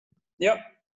Yep.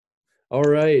 All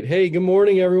right. Hey, good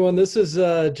morning, everyone. This is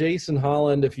Jason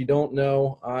Holland. If you don't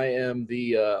know, I am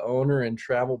the owner and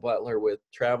travel butler with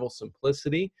Travel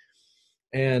Simplicity.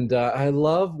 And I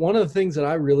love one of the things that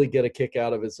I really get a kick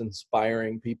out of is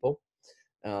inspiring people,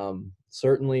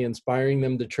 certainly inspiring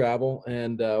them to travel.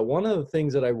 And one of the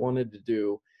things that I wanted to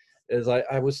do is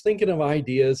I was thinking of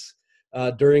ideas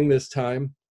during this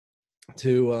time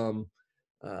to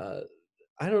uh,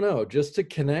 I don't know, just to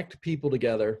connect people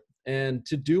together and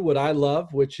to do what I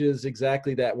love, which is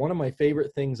exactly that. One of my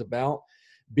favorite things about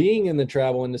being in the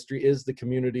travel industry is the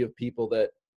community of people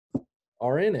that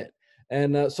are in it.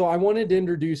 And so I wanted to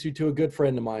introduce you to a good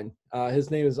friend of mine. His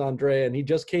name is Andrea, and he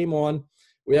just came on.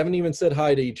 We haven't even said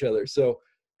hi to each other. So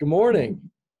good morning,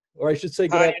 or I should say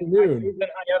good afternoon.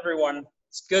 Hi, everyone.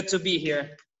 It's good to be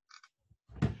here.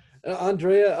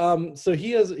 Andrea, so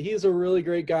he's a really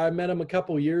great guy. I met him a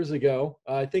couple years ago.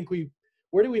 I think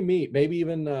where did we meet? Maybe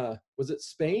even was it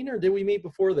Spain, or did we meet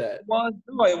before that?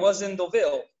 No, it was in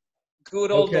Deauville.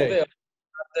 Good old Okay, Deauville.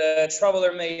 The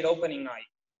Traveler Made opening night.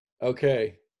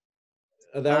 okay,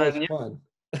 that was And yeah, fun.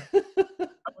 that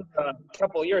was a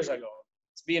couple years ago.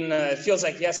 It feels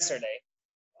like yesterday,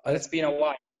 but it's That's been a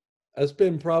while. that's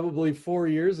been probably 4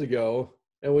 years ago,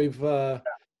 and we've been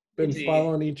Crazy.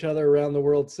 following each other around the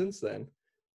world since then.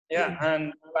 Yeah,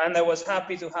 and I was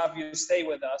happy to have you stay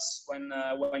with us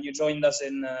when you joined us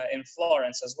in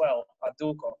Florence as well at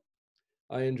Duco.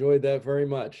 I enjoyed that very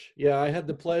much. Yeah, I had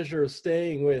the pleasure of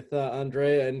staying with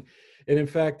Andrea, and in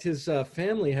fact, his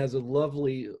family has a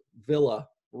lovely villa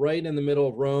right in the middle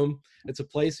of Rome. It's a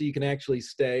place that you can actually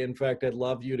stay. In fact, I'd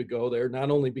love you to go there,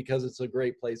 not only because it's a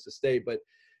great place to stay, but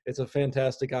it's a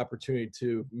fantastic opportunity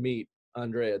to meet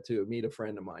Andrea, to meet a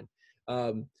friend of mine.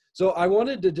 So I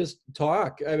wanted to just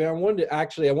talk. I mean, I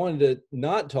wanted to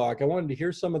not talk. I wanted to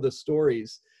hear some of the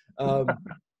stories. Um,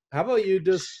 how about you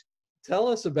just tell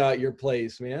us about your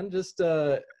place, man? Just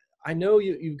I know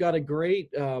you've got a great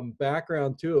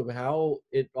background too of how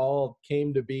it all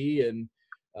came to be, and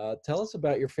tell us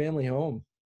about your family home.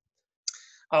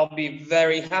 I'll be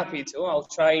very happy to. I'll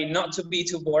try not to be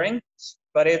too boring,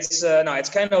 but it's no, it's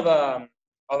kind of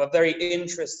a very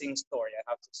interesting story,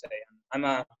 I have to say.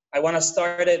 I want to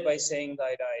start it by saying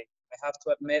that I have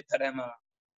to admit that I'm a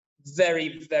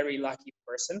very lucky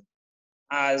person,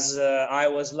 as I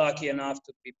was lucky enough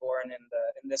to be born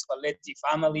in the Spalletti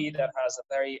family that has a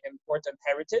very important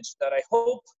heritage that I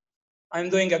hope I'm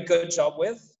doing a good job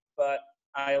with, but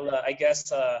I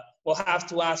guess we'll have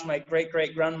to ask my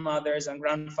great grandmothers and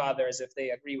grandfathers if they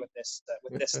agree with this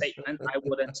statement. I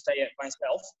wouldn't say it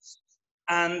myself,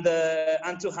 and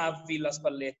to have Villa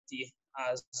Spalletti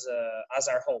as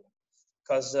our home,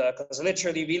 because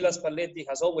literally Villa Spalletti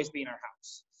has always been our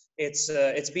house.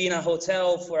 It's been a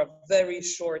hotel for a very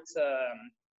short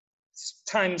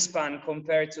time span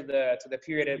compared to the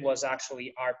period it was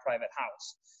actually our private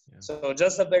house. Yeah. So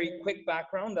just a very quick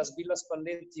background, as Villa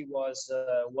Spalletti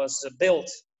was built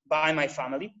by my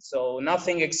family. So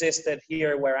nothing existed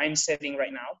here where I'm sitting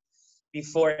right now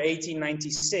before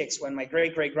 1896, when my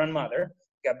great-great-grandmother,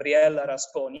 Gabriella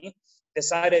Rasponi,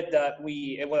 decided that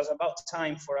it was about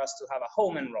time for us to have a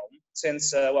home in Rome,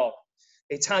 since,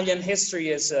 Italian history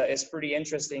is pretty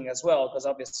interesting as well, because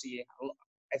obviously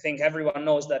I think everyone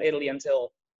knows that Italy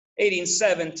until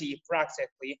 1870,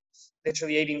 practically,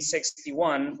 literally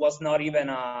 1861, was not even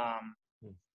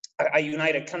a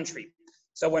united country.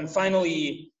 So when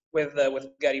finally, with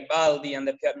Garibaldi and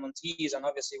the Piedmontese, and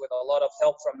obviously with a lot of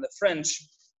help from the French,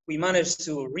 we managed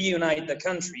to reunite the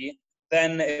country,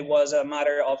 then it was a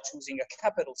matter of choosing a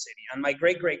capital city. And my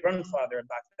great-great-grandfather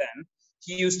back then,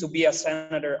 he used to be a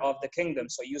senator of the kingdom.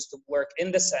 So he used to work in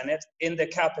the Senate, in the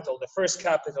capital, the first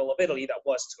capital of Italy, that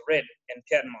was Turin in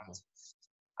Piedmont.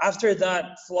 After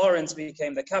that, Florence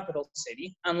became the capital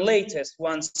city. And latest,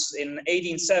 once in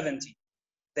 1870,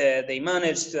 they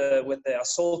managed with the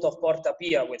assault of Porta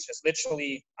Pia, which is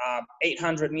literally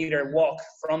 800-meter walk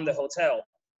from the hotel.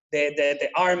 The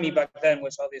army back then,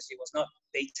 which obviously was not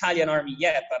the Italian army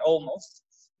yet, but almost,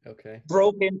 Okay.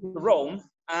 broke into Rome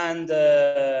and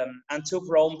took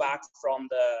Rome back from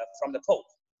the Pope,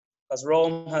 because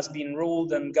Rome has been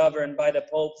ruled and governed by the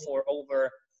Pope for over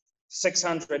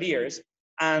 600 years.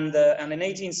 And in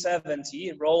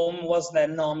 1870, Rome was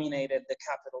then nominated the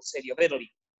capital city of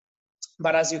Italy.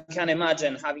 But as you can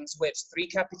imagine, having switched 3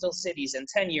 capital cities in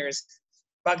 10 years,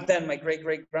 back then my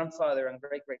great-great-grandfather and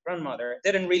great-great-grandmother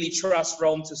didn't really trust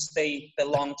Rome to stay the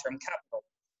long-term capital,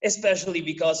 especially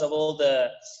because of all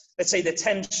the, let's say, the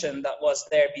tension that was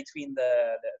there between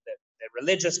the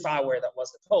religious power that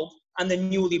was the Pope and the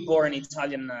newly born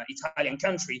Italian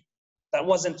country, that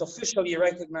wasn't officially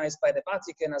recognized by the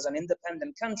Vatican as an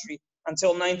independent country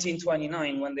until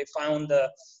 1929, when they found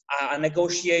a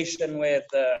negotiation with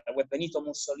Benito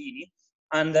Mussolini,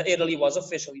 and Italy was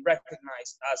officially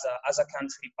recognized as a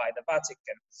country by the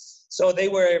Vatican. So they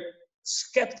were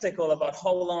skeptical about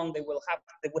how long they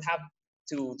would have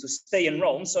to stay in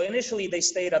Rome. So initially they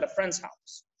stayed at a friend's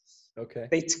house. Okay.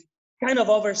 They kind of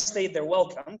overstayed their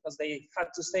welcome because they had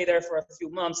to stay there for a few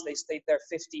months. They stayed there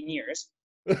 15 years.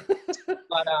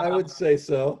 But, I would say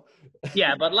so.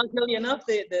 yeah, but luckily enough,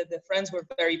 the friends were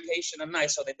very patient and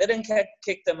nice, so they didn't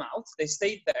kick them out. They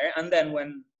stayed there, and then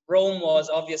when Rome was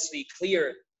obviously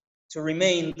clear to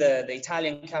remain the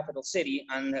Italian capital city,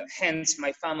 and hence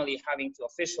my family having to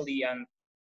officially and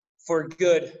for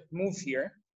good move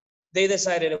here, they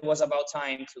decided it was about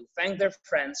time to thank their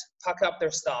friends, pack up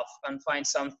their stuff, and find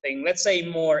something, let's say,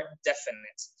 more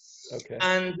definite. Okay.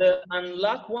 And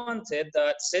luck wanted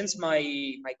that since my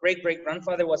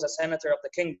great-great-grandfather was a senator of the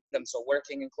kingdom, so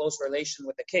working in close relation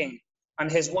with the king, and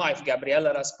his wife,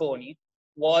 Gabriella Rasponi,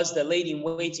 was the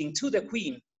lady-in-waiting to the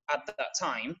queen at that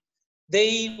time,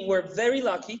 they were very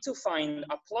lucky to find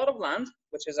a plot of land,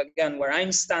 which is again where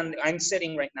I'm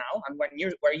sitting right now, and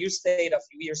where you stayed a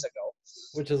few years ago.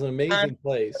 Which is an amazing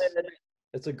place.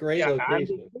 It's a great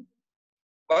location.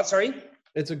 What? Sorry?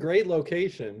 It's a great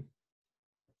location.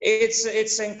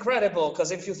 It's incredible,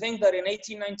 because if you think that in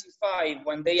 1895,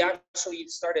 when they actually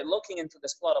started looking into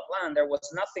this plot of land, there was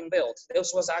nothing built.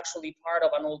 This was actually part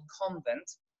of an old convent,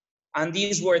 and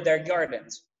these were their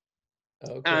gardens.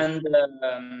 Okay.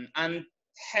 And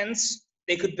hence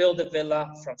they could build a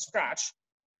villa from scratch,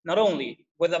 not only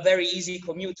with a very easy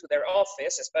commute to their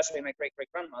office, especially my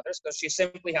great-great-grandmother's, because she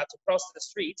simply had to cross the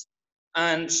street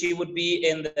and she would be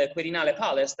in the Quirinale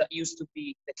Palace that used to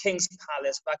be the King's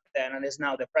Palace back then and is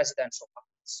now the Presidential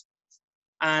Palace.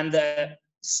 And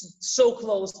so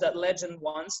close that legend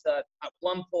wants that at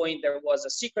one point there was a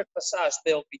secret passage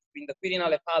built between the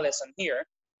Quirinale Palace and here,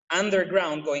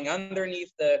 underground, going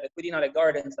underneath the Quirinale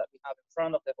Gardens that we have in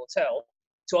front of the hotel,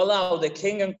 to allow the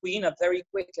king and queen a very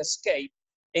quick escape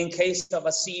in case of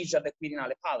a siege at the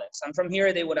Quirinale Palace. And from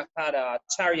here, they would have had a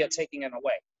chariot taking them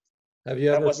away. Have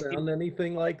you ever found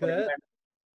anything like that?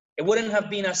 It wouldn't have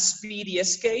been a speedy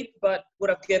escape, but would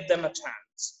have given them a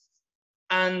chance.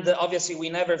 And obviously, we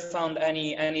never found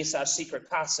any such secret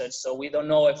passage, so we don't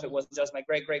know if it was just my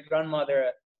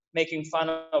great-great-grandmother making fun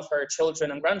of her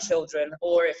children and grandchildren,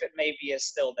 or if it maybe is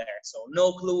still there. So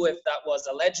no clue if that was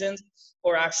a legend,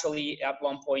 or actually at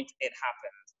one point it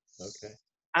happened. Okay.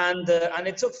 And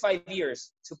it took 5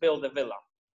 years to build the villa.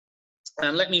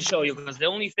 And let me show you, because the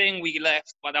only thing that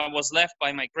was left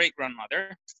by my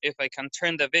great-grandmother, if I can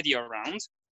turn the video around,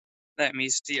 let me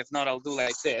see, if not, I'll do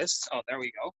like this. Oh, there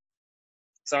we go.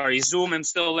 Sorry, Zoom, I'm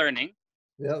still learning.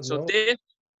 Yeah. So this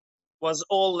was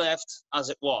all left as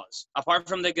it was, apart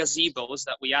from the gazebos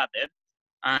that we added.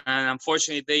 And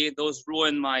unfortunately, those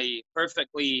ruined my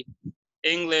perfectly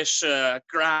English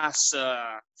grass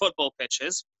football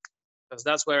pitches, because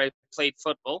that's where I played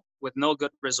football with no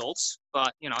good results.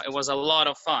 But, you know, it was a lot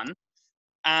of fun.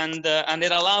 And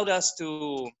it allowed us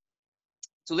to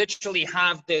literally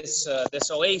have this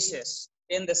oasis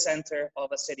in the center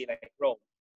of a city like Rome.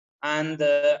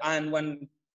 And when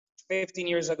 15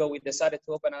 years ago we decided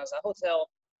to open as a hotel,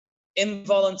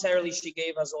 involuntarily she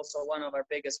gave us also one of our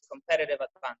biggest competitive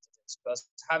advantages, because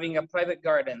having a private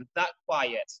garden that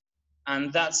quiet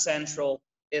and that central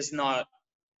is not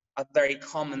a very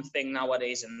common thing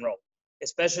nowadays in Rome,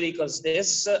 especially because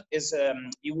this is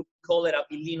you would call it a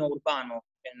villino urbano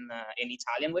in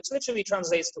Italian, which literally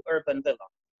translates to urban villa.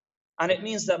 And it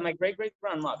means that my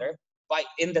great-great-grandmother,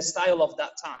 in the style of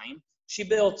that time, she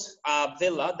built a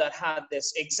villa that had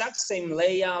this exact same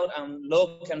layout and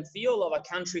look and feel of a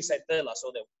countryside villa.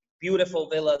 So the beautiful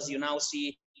villas you now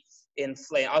see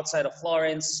outside of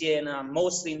Florence, Siena,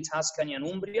 mostly in Tuscany and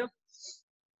Umbria,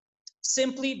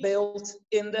 simply built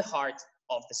in the heart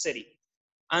of the city.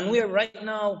 And we are right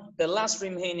now the last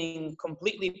remaining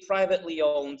completely privately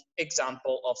owned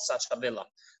example of such a villa,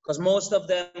 because most of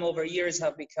them over years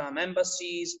have become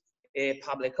embassies,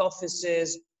 public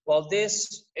offices, while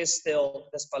this is still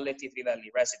the Spalletti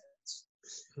Trivelli residence.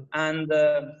 And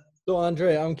so,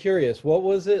 Andrea, I'm curious, what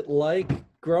was it like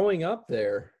growing up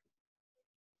there?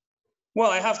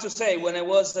 Well, I have to say, when I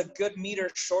was a good meter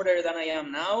shorter than I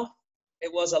am now,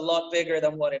 it was a lot bigger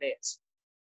than what it is.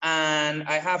 And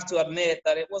I have to admit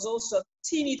that it was also a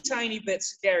teeny tiny bit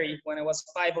scary when I was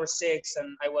 5 or 6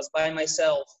 and I was by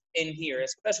myself in here,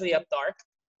 especially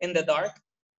in the dark,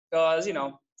 because, you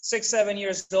know, 6, 7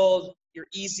 years old, you're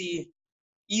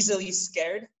easily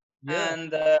scared.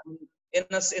 Yeah.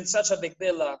 in such a big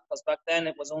villa, because back then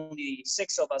it was only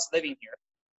 6 of us living here.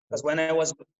 Because when I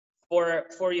was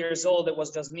 4 years old, it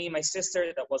was just me, my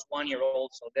sister that was 1 year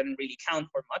old, so didn't really count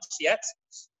for much yet.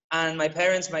 And my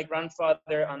parents, my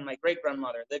grandfather, and my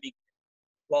great-grandmother living.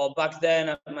 Well, back then,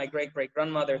 at my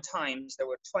great-great-grandmother times, there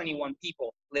were 21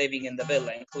 people living in the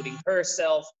villa, including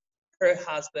herself, her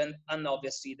husband, and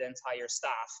obviously the entire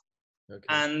staff. Okay.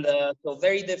 And so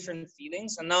very different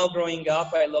feelings. And now growing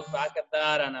up, I look back at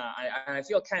that and I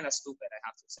feel kind of stupid, I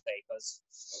have to say, because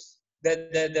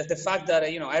the fact that,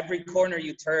 every corner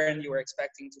you turn, you were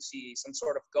expecting to see some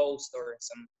sort of ghost or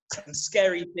some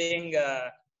scary thing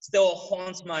still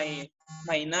haunts my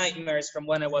nightmares from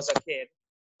when I was a kid.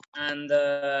 And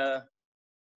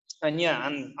yeah,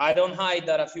 and I don't hide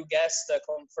that a few guests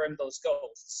confirmed those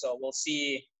ghosts. So we'll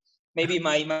see. Maybe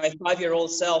my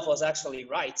 5-year-old self was actually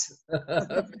right.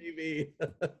 Maybe.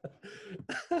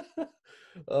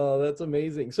 Oh, that's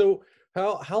amazing. So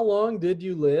how long did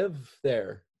you live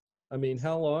there? I mean,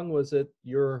 how long was it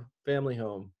your family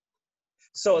home?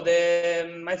 So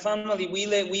my family,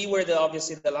 we were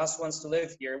obviously the last ones to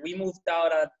live here. We moved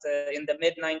out in the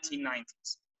mid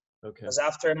 1990s. Okay. Because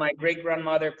after my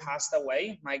great-grandmother passed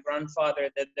away, my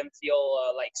grandfather didn't feel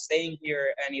like staying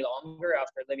here any longer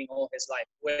after living all his life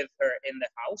with her in the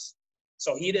house.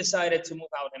 So he decided to move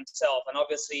out himself. And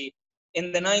obviously,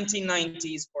 in the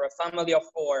 1990s, for a family of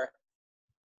 4,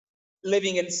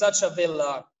 living in such a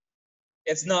villa,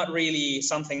 it's not really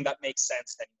something that makes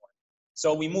sense anymore.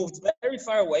 So we moved very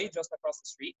far away, just across the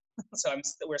street. So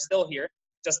we're still here,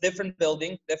 just different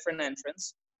building, different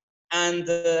entrance. And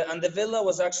the villa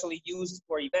was actually used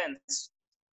for events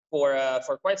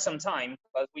for quite some time.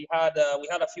 But we had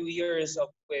a few years of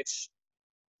which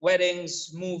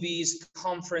weddings, movies,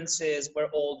 conferences were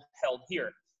all held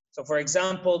here. So, for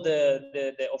example,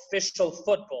 the official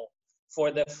football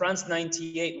for the France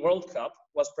 '98 World Cup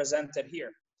was presented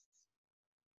here.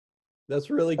 That's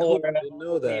really cool. I didn't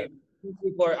know that.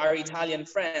 For our Italian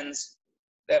friends,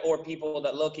 or people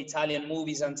that look Italian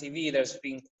movies on TV, there's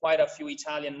been quite a few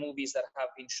Italian movies that have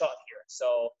been shot here.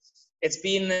 So it's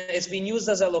been used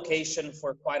as a location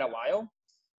for quite a while,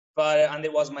 and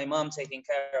it was my mom taking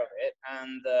care of it.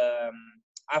 And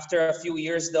after a few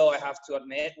years, though, I have to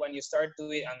admit, when you start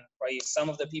doing, and probably some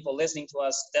of the people listening to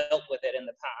us dealt with it in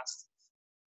the past,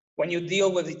 when you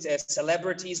deal with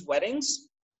celebrities' weddings,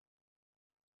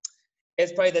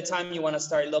 it's probably the time you want to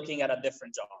start looking at a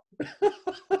different job.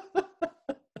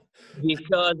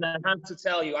 Because I have to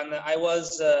tell you, and I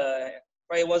was the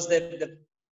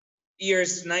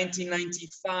years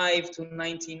 1995 to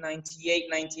 1998,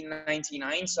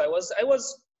 1999. So I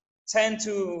was 10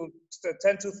 to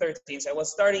 13. So I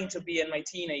was starting to be in my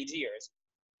teenage years,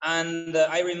 and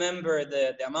I remember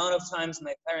the amount of times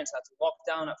my parents had to walk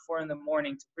down at 4 a.m.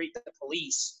 to greet the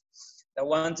police that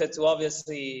wanted to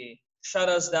obviously shut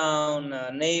us down,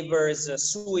 neighbors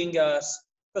suing us,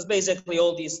 because basically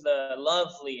all these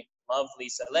lovely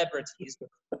celebrities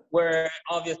were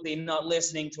obviously not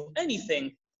listening to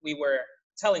anything we were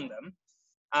telling them,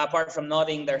 apart from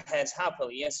nodding their heads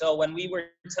happily. And so when we were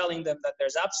telling them that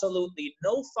there's absolutely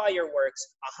no fireworks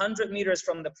 100 meters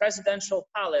from the presidential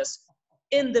palace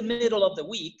in the middle of the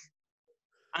week,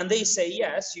 and they say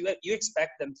yes, you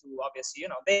expect them to obviously,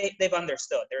 they've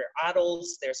understood. They're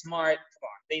adults, they're smart, come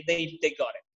on, they got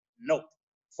it. Nope.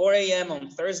 4 a.m. on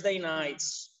Thursday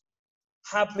nights,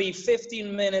 happy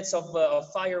 15 minutes of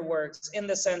fireworks in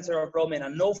the center of Rome in a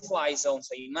no-fly zone.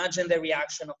 So imagine the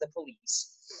reaction of the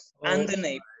police and the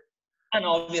neighbor, and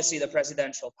obviously the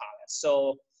presidential palace.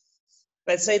 So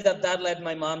let's say that led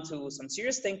my mom to some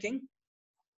serious thinking,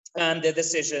 and the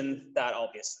decision that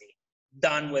obviously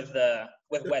done with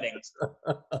weddings.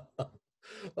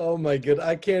 Oh my God,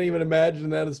 I can't even imagine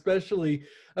that. Especially,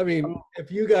 I mean,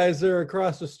 if you guys are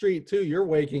across the street too, you're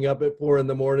waking up at 4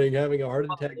 a.m. having a heart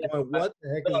attack. Going, what the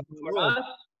heck is going on?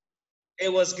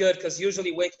 It was good, because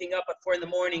usually waking up at 4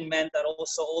 a.m. meant that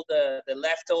also all the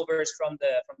leftovers from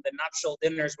the nuptial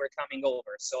dinners were coming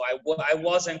over. So I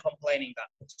wasn't complaining that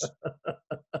much.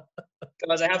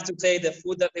 Because I have to say, the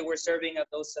food that they were serving at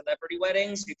those celebrity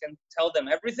weddings, you can tell them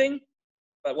everything,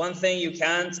 but one thing you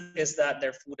can't is that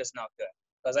their food is not good.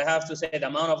 Because I have to say, the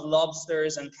amount of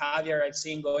lobsters and caviar I've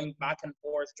seen going back and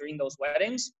forth during those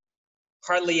weddings,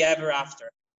 hardly ever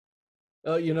after.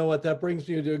 Oh, you know what? That brings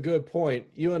me to a good point.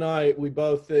 You and I, we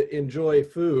both enjoy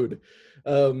food.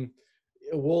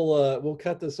 We'll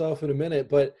cut this off in a minute,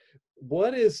 but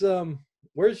what is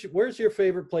where's your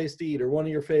favorite place to eat, or one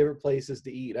of your favorite places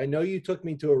to eat? I know you took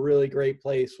me to a really great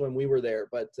place when we were there,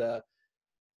 but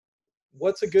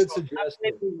what's a good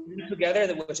suggestion?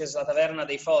 Together, which is La Taverna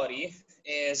dei Fori,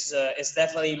 is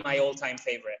definitely my all-time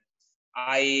favorite.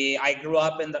 I grew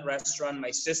up in that restaurant.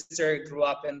 My sister grew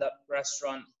up in that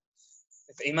restaurant.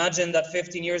 Imagine that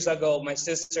 15 years ago, my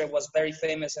sister was very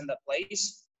famous in that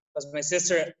place, because my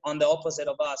sister, on the opposite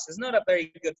of us, is not a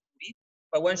very good foodie,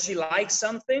 but when she likes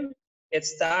something,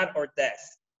 it's that or death.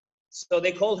 So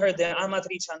they called her the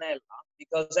Amatricianella,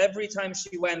 because every time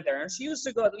she went there, and she used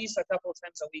to go at least a couple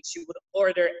times a week, she would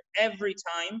order every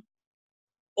time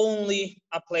only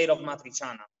a plate of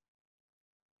matriciana.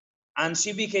 And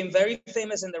she became very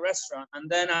famous in the restaurant. And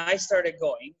then I started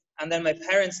going, and then my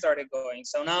parents started going.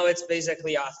 So now it's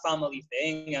basically a family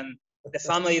thing. And the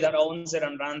family that owns it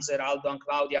and runs it, Aldo and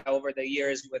Claudia, over the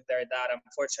years with their dad,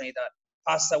 unfortunately, that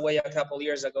passed away a couple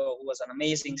years ago, who was an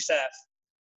amazing chef.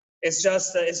 It's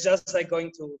just like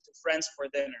going to friends for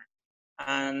dinner.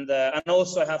 And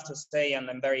also I have to say, and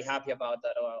I'm very happy about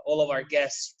that, all of our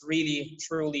guests really,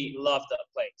 truly love that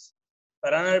place.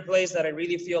 But another place that I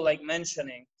really feel like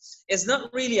mentioning is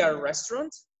not really a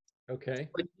restaurant. Okay.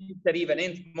 Which makes it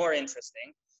even more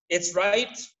interesting. It's right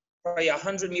probably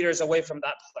 100 meters away from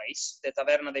that place, the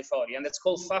Taverna dei Fori, and it's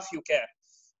called Fa Fiuche,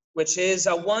 which is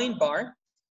a wine bar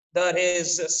that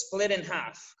is split in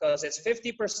half, because it's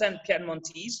 50%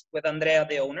 Piedmontese with Andrea,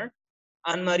 the owner,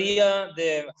 and Maria,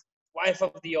 the wife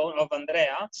of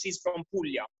Andrea, she's from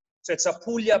Puglia. So it's a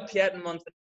Puglia-Piedmont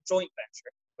joint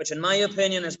venture, which in my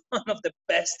opinion is one of the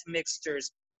best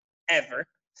mixtures ever.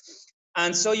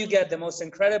 And so you get the most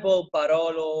incredible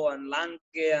Barolo and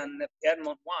Langhe and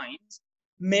Piedmont wines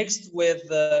mixed with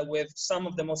some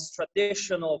of the most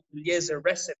traditional Pugliese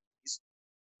recipes.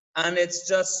 And it's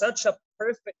just such a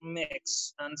perfect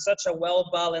mix and such a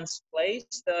well-balanced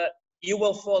place that you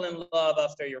will fall in love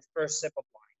after your first sip of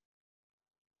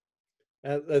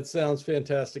wine. That sounds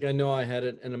fantastic. I know I had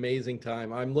an amazing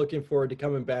time. I'm looking forward to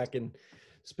coming back and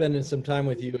spending some time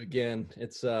with you again.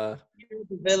 It's Here at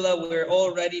the villa, we're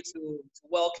all ready to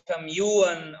welcome you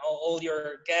and all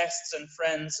your guests and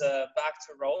friends back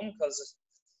to Rome, because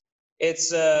it's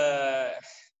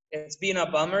been a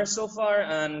bummer so far,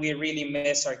 and we really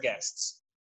miss our guests.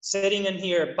 Sitting in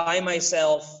here by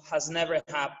myself has never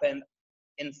happened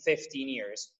in 15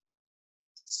 years.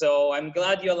 So I'm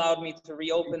glad you allowed me to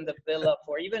reopen the villa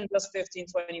for even just 15,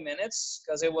 20 minutes,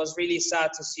 because it was really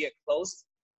sad to see it closed.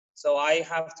 So I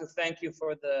have to thank you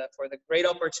for the great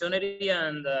opportunity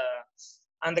and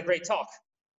the great talk.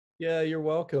 Yeah, you're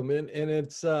welcome. And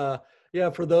it's yeah,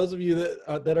 for those of you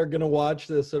that are going to watch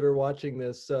this, that are watching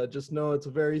this, just know it's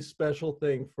a very special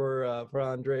thing for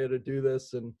Andrea to do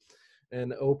this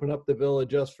and open up the villa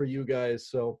just for you guys.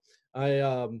 So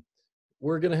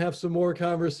we're going to have some more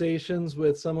conversations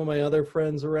with some of my other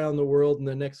friends around the world in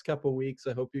the next couple of weeks.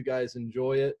 I hope you guys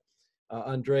enjoy it.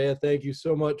 Andrea, thank you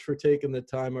so much for taking the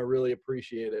time. I really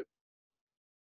appreciate it.